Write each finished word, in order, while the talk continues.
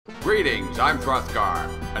Greetings, I'm Hrothgar,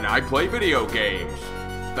 and I play video games.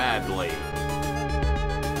 Badly.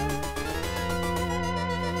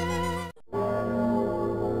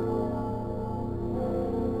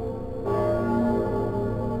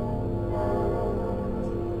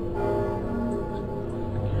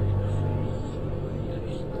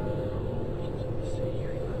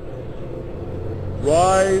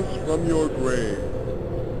 Rise from your grave.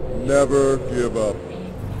 Never give up.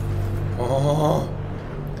 Oh.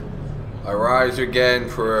 I rise again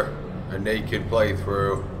for a naked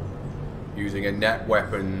playthrough using a net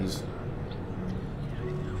weapons.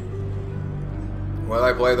 Will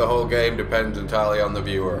I play the whole game depends entirely on the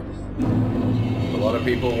viewer. If a lot of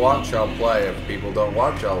people watch, I'll play. If people don't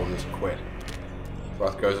watch, I'll just quit.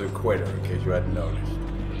 Hrothgar's a quitter, in case you hadn't noticed.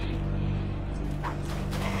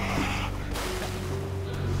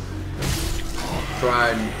 Try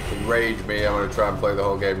and enrage me, I'm gonna try and play the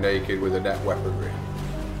whole game naked with a net weaponry.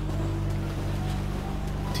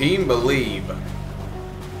 Team Believe.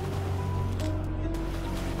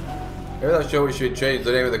 Maybe that's what we should change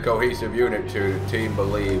the name of the cohesive unit to Team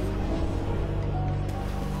Believe.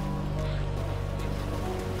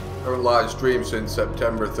 I haven't live streamed since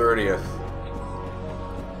September 30th.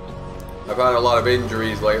 I've had a lot of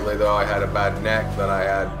injuries lately though. I had a bad neck, then I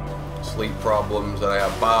had sleep problems, then I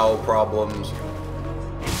had bowel problems.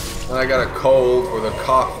 Then I got a cold with a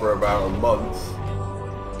cough for about a month.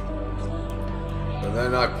 And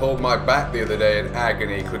then I pulled my back the other day in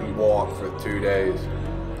agony, couldn't walk for 2 days.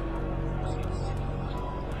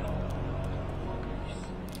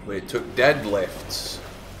 But it took deadlifts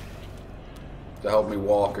to help me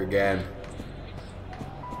walk again.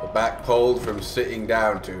 The back pulled from sitting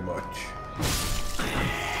down too much.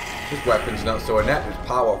 This weapon's not so inept, it's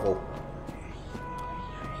powerful.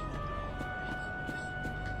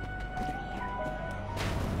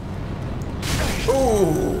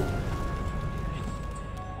 Ooh!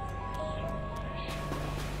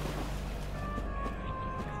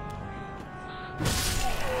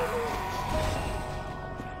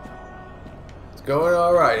 It's going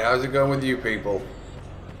alright. How's it going with you people?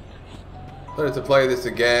 I wanted to play this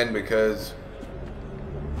again because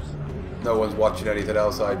no one's watching anything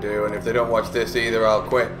else I do, and if they don't watch this either, I'll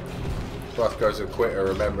quit. Hrothgar's a quitter,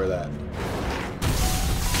 remember that.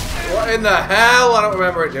 What in the hell? I don't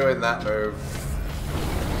remember it doing that move.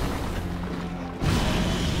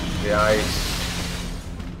 The ice.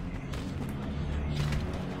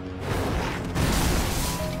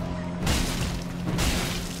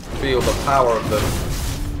 Feel the power of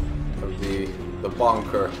the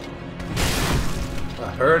bonker.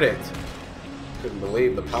 I heard it. Couldn't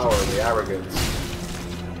believe the power of the arrogance.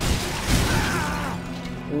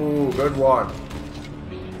 Ooh, good one.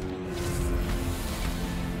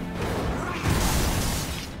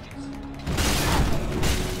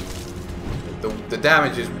 The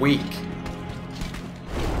damage is weak.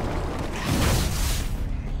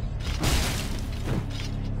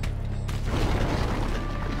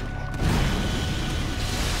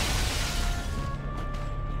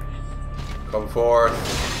 Come forth.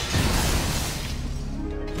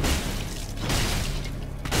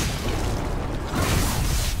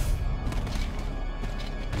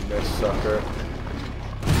 This sucker.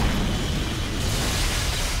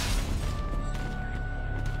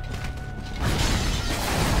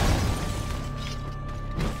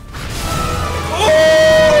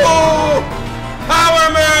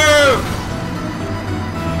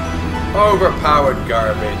 Overpowered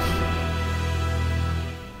garbage.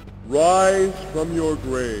 Rise from your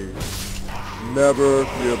grave. Never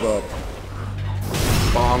give up.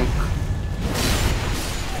 Bonk.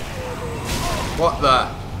 What the?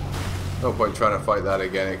 No point trying to fight that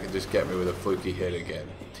again. It could just get me with a fluky hit again.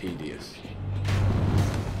 Tedious.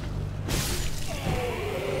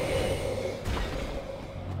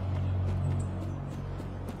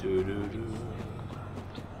 I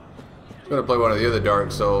was gonna play one of the other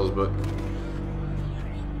Dark Souls, but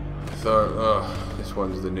I thought, oh, this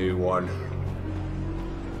one's the new one.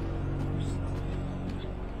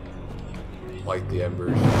 Light the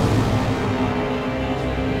embers.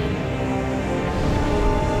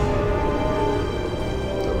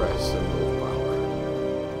 The rest symbol of power.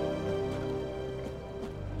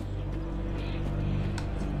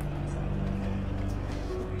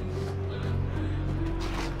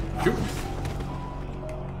 Shoot.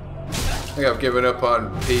 I think I've given up on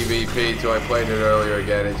PvP till I played it earlier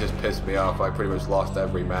again. It just pissed me off. I pretty much lost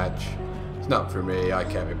every match. It's not for me. I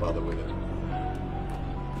can't be bothered with it.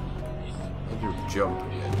 How'd you jump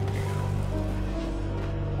again?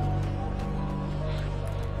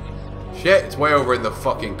 Shit, it's way over in the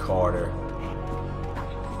fucking corner.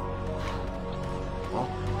 Oh.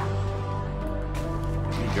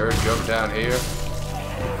 Sure, jump down here.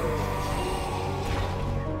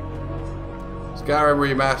 Skyrim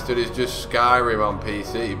Remastered is just Skyrim on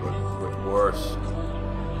PC, but worse.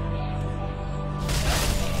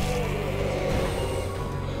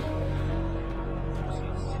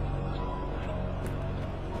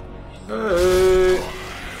 Hey.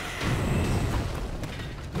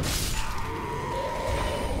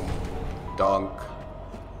 Donk.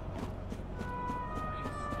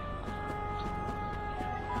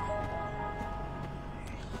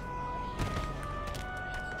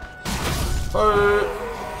 Hey.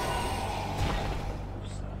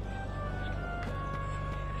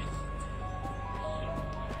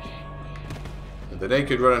 The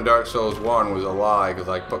naked run in Dark Souls 1 was a lie because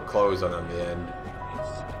I put clothes on at the end.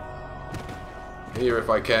 Here, if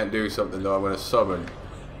I can't do something though, I'm going to summon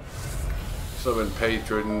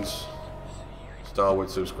patrons,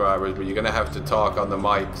 stalwart subscribers, but you're going to have to talk on the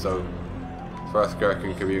mic so Thrathgar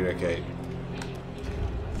can communicate.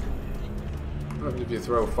 What happens if you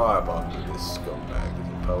throw firebombs at this scumbag? Does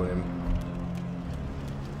it pwn him?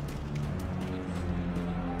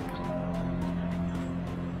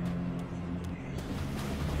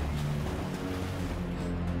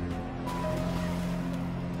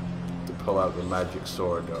 Pull out the magic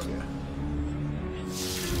sword, don't you?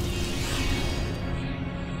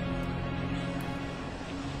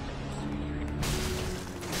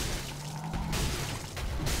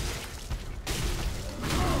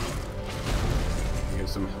 Get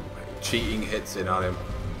some cheating hits in on him.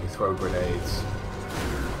 We throw grenades.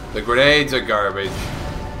 The grenades are garbage.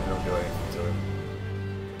 They don't do anything to him.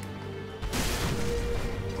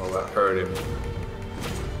 Oh, that hurt him.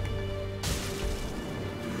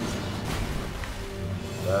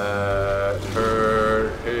 That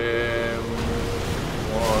hurt him.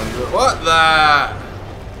 What the?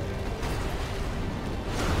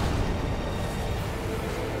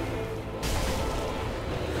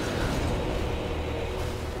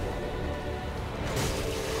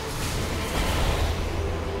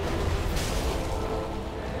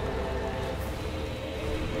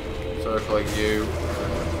 Circling you.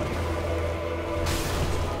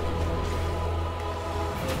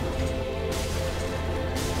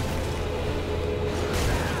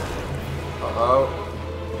 Uh-oh.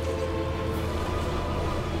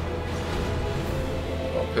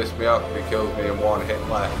 Don't piss me off if he kills me in one hit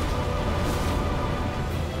left.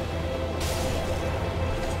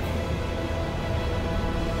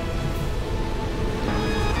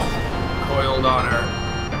 Coiled on her.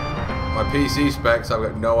 My PC specs, I've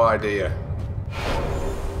got no idea.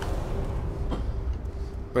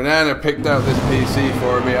 Banana picked out this PC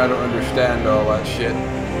for me, I don't understand all that shit.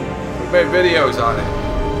 We made videos on it.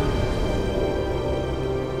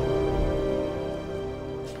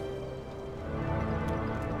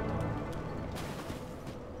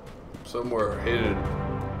 Somewhere hidden.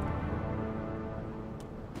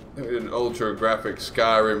 I did an ultra graphic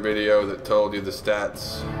Skyrim video that told you the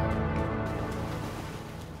stats.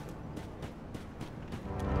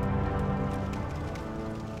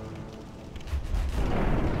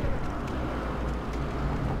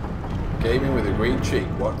 Gaming with a green cheek,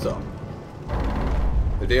 what's up?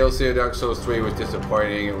 The DLC of Dark Souls 3 was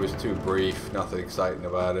disappointing, it was too brief, nothing exciting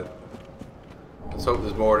about it. Let's hope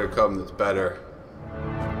there's more to come that's better.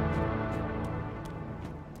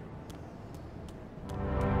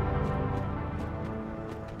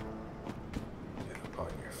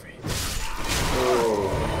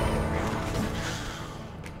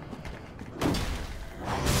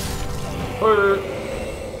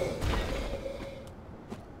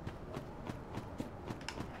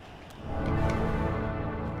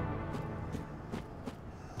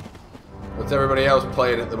 What's everybody else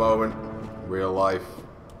playing at the moment? Real life.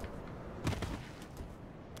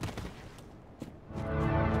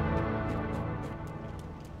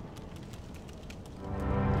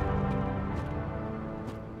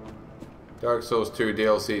 Dark Souls 2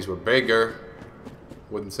 DLCs were bigger.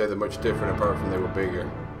 Wouldn't say they're much different apart from they were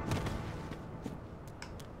bigger.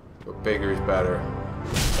 But bigger is better.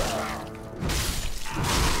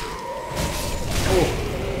 Oh.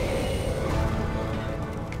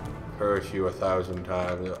 Curse you 1,000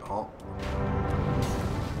 times. Oh.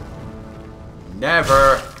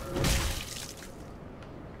 Never!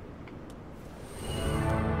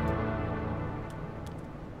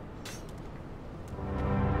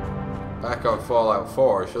 Back on Fallout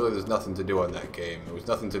 4, surely there's nothing to do on that game. There was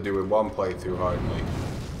nothing to do with one playthrough, hardly.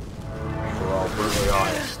 We're all brutally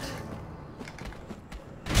honest.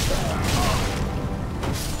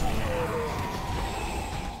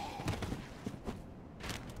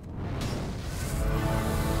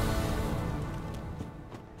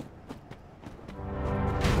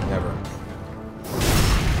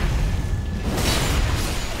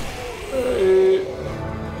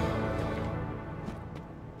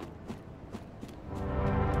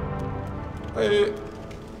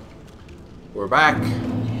 We're back.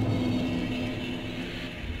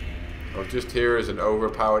 I was just here as an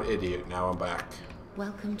overpowered idiot. Now I'm back.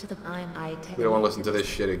 Welcome to the We don't want to listen to this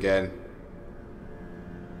shit again.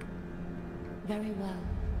 Very well.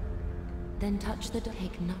 Then touch the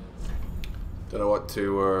take notes. Don't know what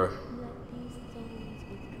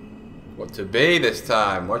to be this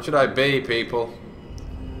time. What should I be, people?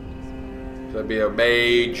 Should I be a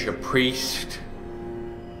mage, a priest,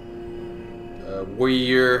 a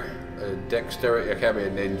warrior, a dexterity? I can't be a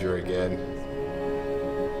ninja again.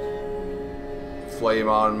 Flame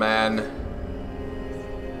on man.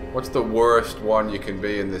 What's the worst one you can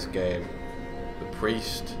be in this game? The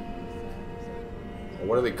priest? Or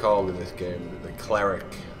what are they called in this game? The cleric.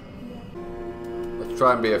 Let's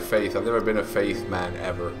try and be a faith. I've never been a faith man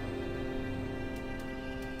ever.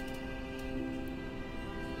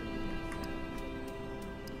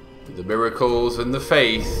 The miracles and the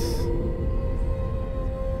faith.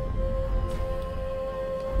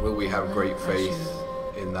 Will we have great faith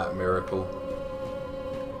in that miracle?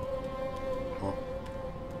 Huh?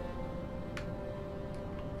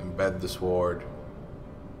 Embed the sword.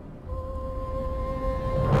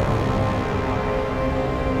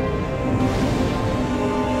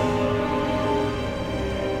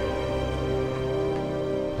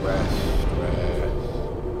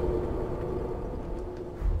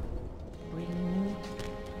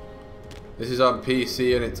 This is on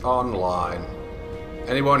PC and it's online.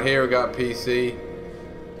 Anyone here who got PC?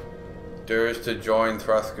 Dares to join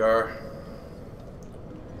Throthgar?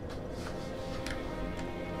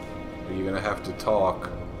 Are you gonna have to talk?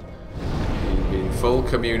 You've been full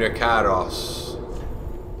communicados.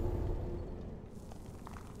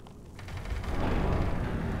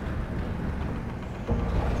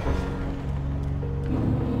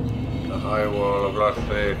 The high wall of lost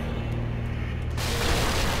faith.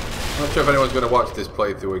 I'm not sure if anyone's going to watch this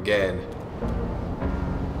playthrough again,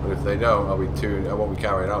 but if they don't, I won't be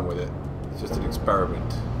carrying on with it. It's just an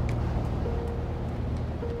experiment.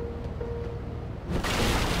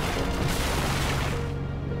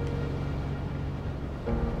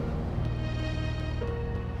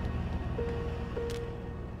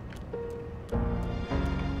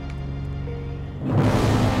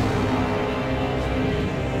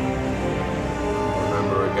 I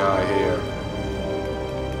remember a guy here.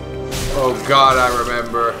 Oh God, I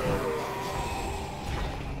remember.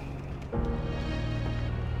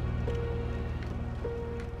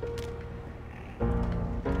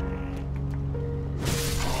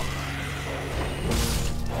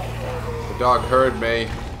 The dog heard me.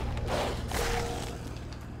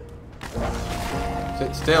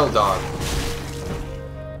 Sit still, dog.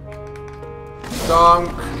 Donk.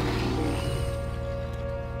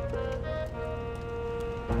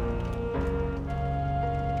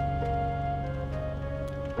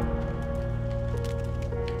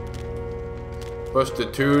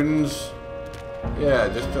 Busted Tunes. Yeah,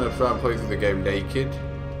 just gonna try and play through the game naked.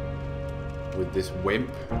 With this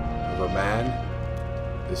wimp of a man.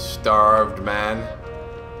 This starved man.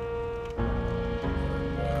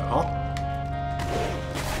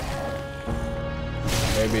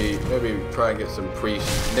 Maybe try and get some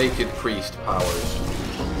naked priest powers.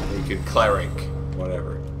 Naked cleric.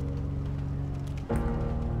 Whatever.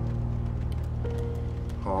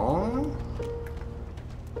 Huh?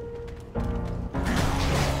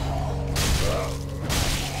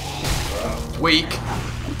 Weak.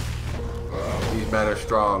 These men are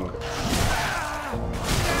strong.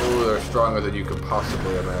 Oh, they're stronger than you could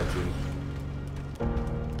possibly imagine.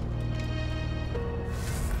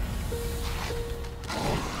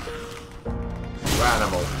 You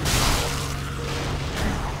animal.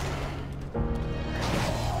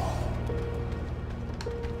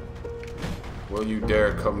 Will you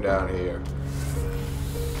dare come down here?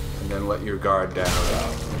 And then let your guard down.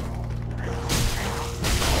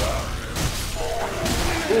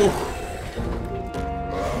 Ooh.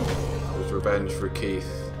 That was revenge for Keith.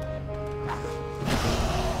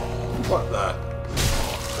 What the?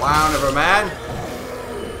 Clown of a man?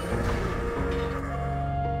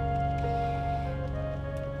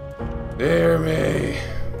 Dear me.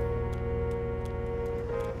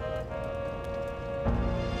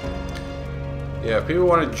 Yeah, if people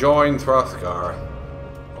want to join Throthgar,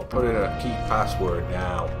 I'll put in a key password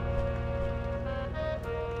now.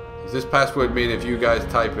 Does this password mean if you guys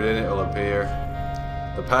type it in, it'll appear?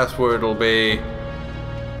 The password will be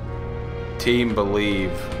Team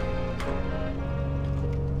Believe.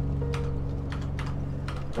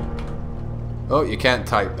 Oh, you can't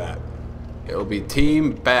type that. It'll be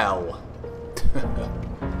Team Bell.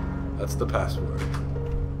 That's the password.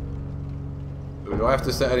 Do I have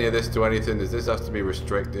to set any of this to anything? Does this have to be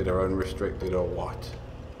restricted or unrestricted or what?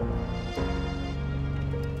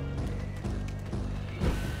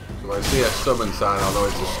 So I see a summon sign, I'll know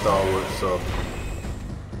it's a Star Wars sub.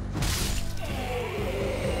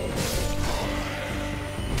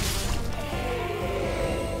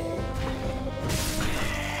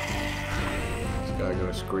 This guy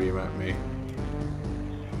gonna scream at me.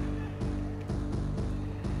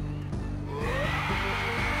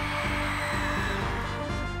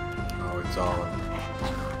 Oh, it's on.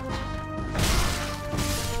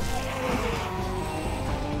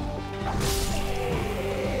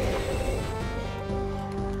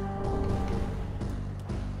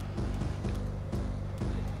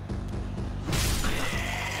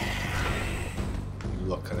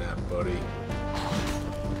 Looking at, buddy.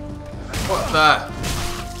 What the?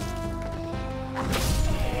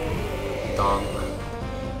 Donk.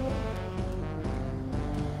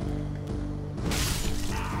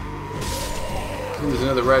 There's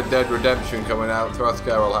another Red Dead Redemption coming out.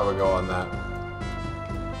 Throthgar will have a go on that.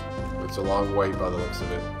 It's a long wait by the looks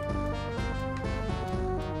of it.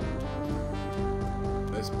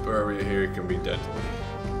 This barrier here can be deadly.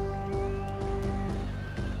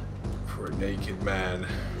 For a naked man.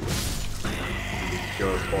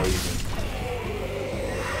 Pure poison.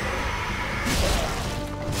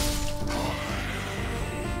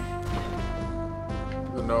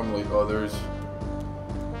 There are normally others.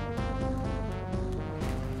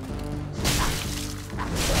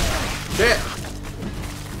 Shit!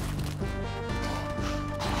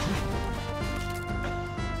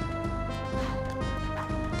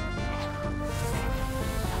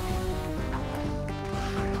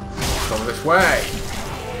 Come this way!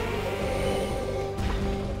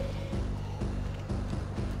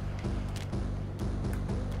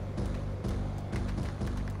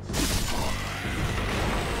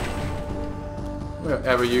 I don't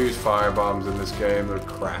ever use firebombs in this game, they're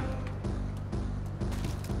crap.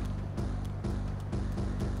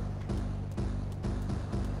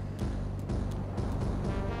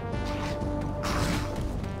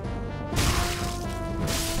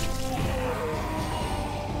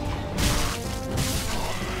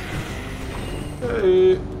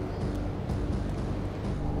 Hey.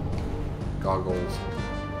 Goggles.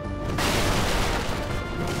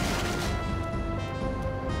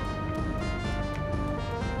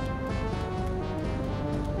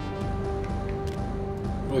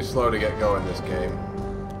 Really slow to get going this game.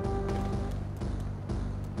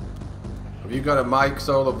 Have you got a mic,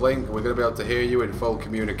 Soul of Link? We're going to be able to hear you in full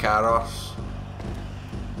communicaros.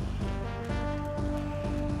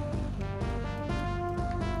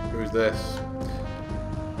 Who's this?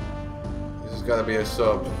 This has got to be a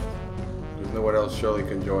sub. There's no one else surely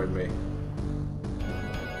can join me.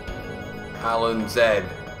 Alan Z.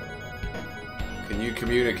 Can you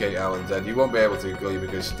communicate, Alan Z? You won't be able to, Glee,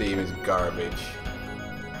 because Steam is garbage.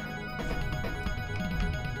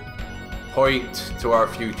 Point to our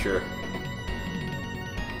future.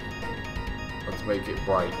 Let's make it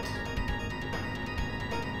bright.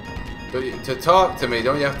 But to talk to me,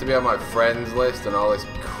 don't you have to be on my friends list and all this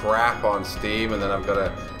crap on Steam, and then I've got to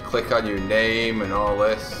click on your name and all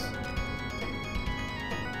this?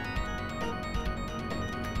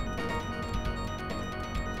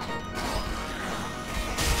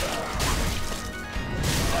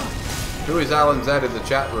 Who is Alan Z in the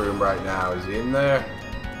chat room right now? Is he in there?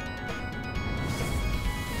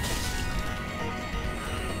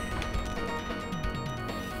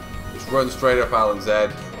 Just run straight up Alan Z.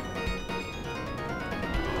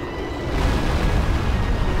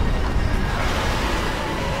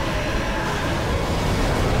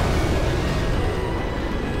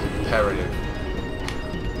 Imperative.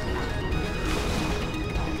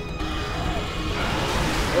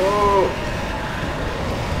 Oh!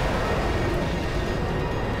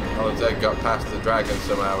 Alan Z got past the dragon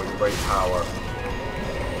somehow with great power.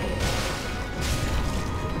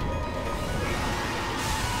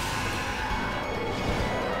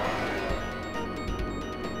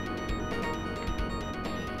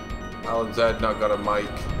 Alan Z not got a mic.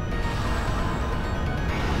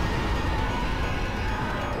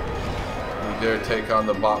 You dare take on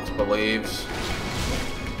the box believes.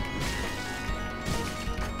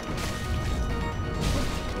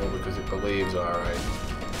 Well, because it believes, alright.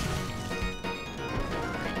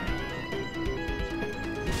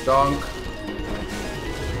 Donk.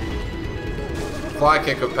 Fly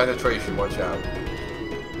kick of penetration, watch out.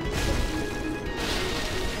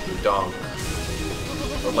 Donk.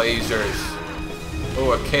 The lasers.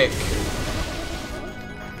 Oh, a kick.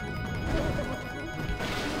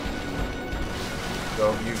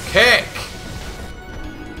 Don't you kick!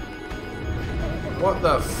 What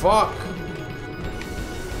the fuck?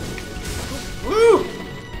 Woo!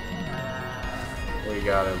 We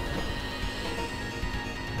got him.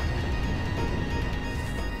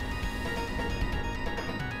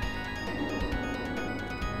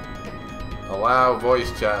 Allow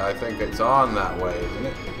voice chat. I think it's on that way, isn't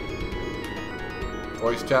it?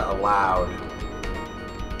 Voice chat allowed.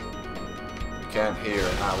 You can't hear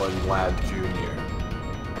Alan Ladd Jr.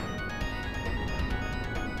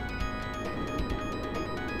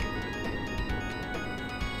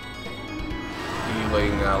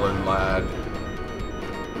 Healing Alan Ladd.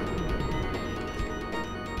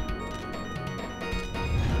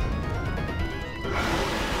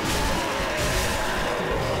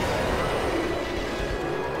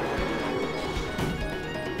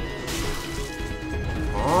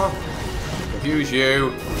 Confuse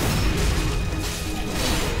you.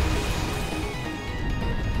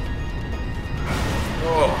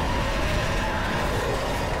 Oh.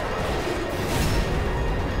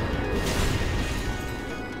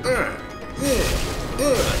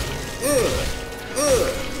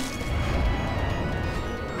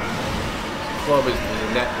 Club is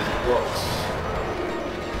as inept as it looks.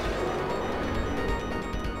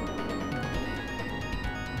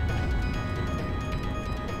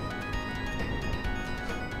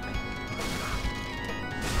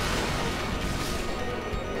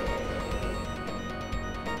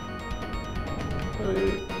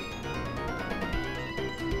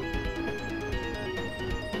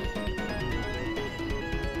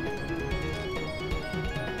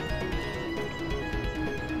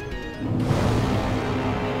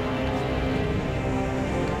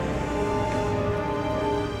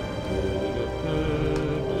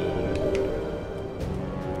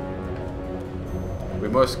 We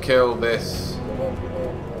must kill this.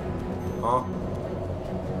 Huh?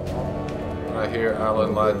 I hear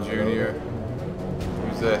Alan Ladd Jr.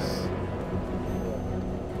 Who's this?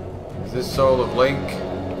 Is this Soul of Link?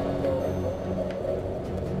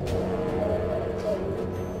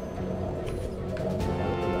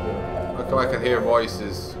 How come I can hear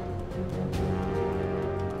voices?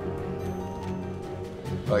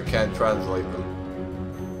 But I can't translate them.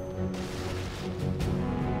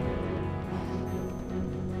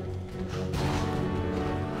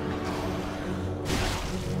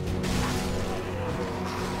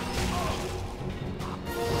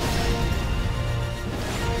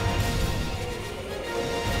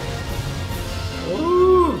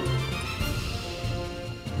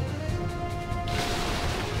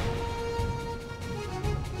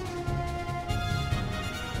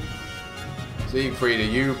 Siegfried, are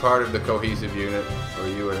you part of the cohesive unit, or are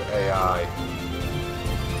you an AI?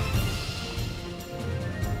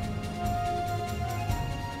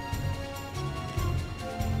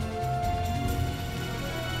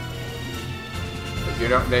 If you're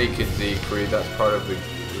not naked, Siegfried, that's part of the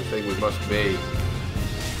thing we must be.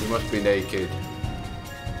 We must be naked.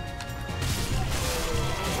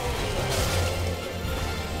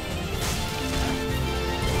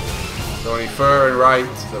 It's only fair and right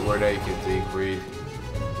that we're naked, Siegfried.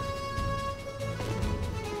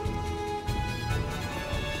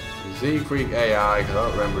 Siegfried AI, because I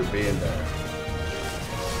don't remember it being there.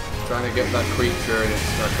 Trying to get that creature and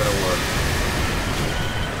it's not going to work.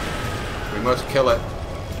 We must kill it.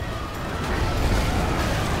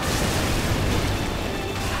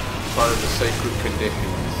 Part of the sacred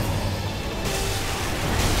conditions.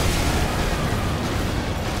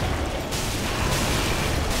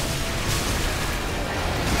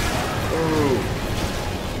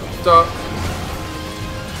 Stuck.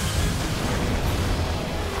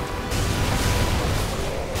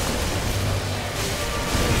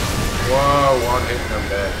 Whoa, one hit and I'm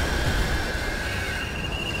dead.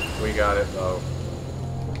 We got it though.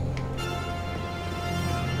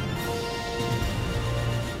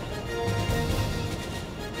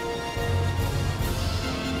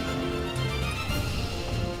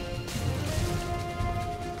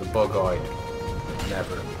 The Bugoid.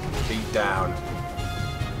 Never. Beat down.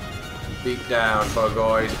 Beat down,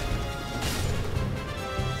 Bugoid.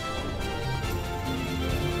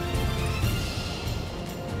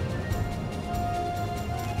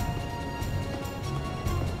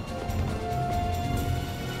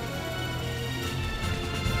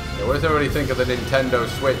 Yeah, what does everybody think of the Nintendo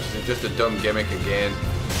Switch? Is it just a dumb gimmick again?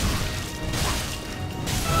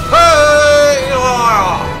 Hey!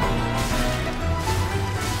 Oh!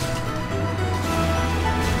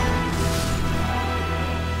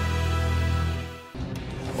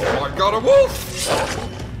 Got a wolf!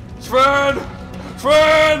 Sven!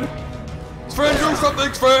 Sven! Sven, do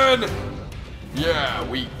something, Sven! Yeah,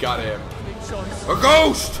 we got him. Choice. A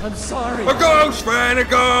ghost! I'm sorry. A ghost, Sven! A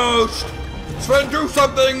ghost! Sven, do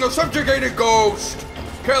something! A subjugated ghost!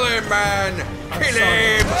 Kill him, man! Kill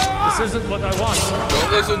him! This isn't what I want.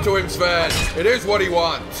 Don't listen to him, Sven. It is what he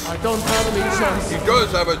wants. I don't have any choice. He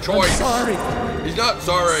does have a choice. I'm sorry. He's not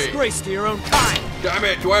sorry. Disgrace to your own kind. Damn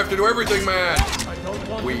it, do I have to do everything, man? I don't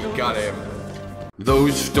want We to do got this. him.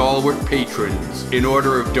 Those stalwart patrons, in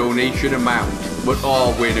order of donation amount, but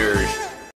all winners.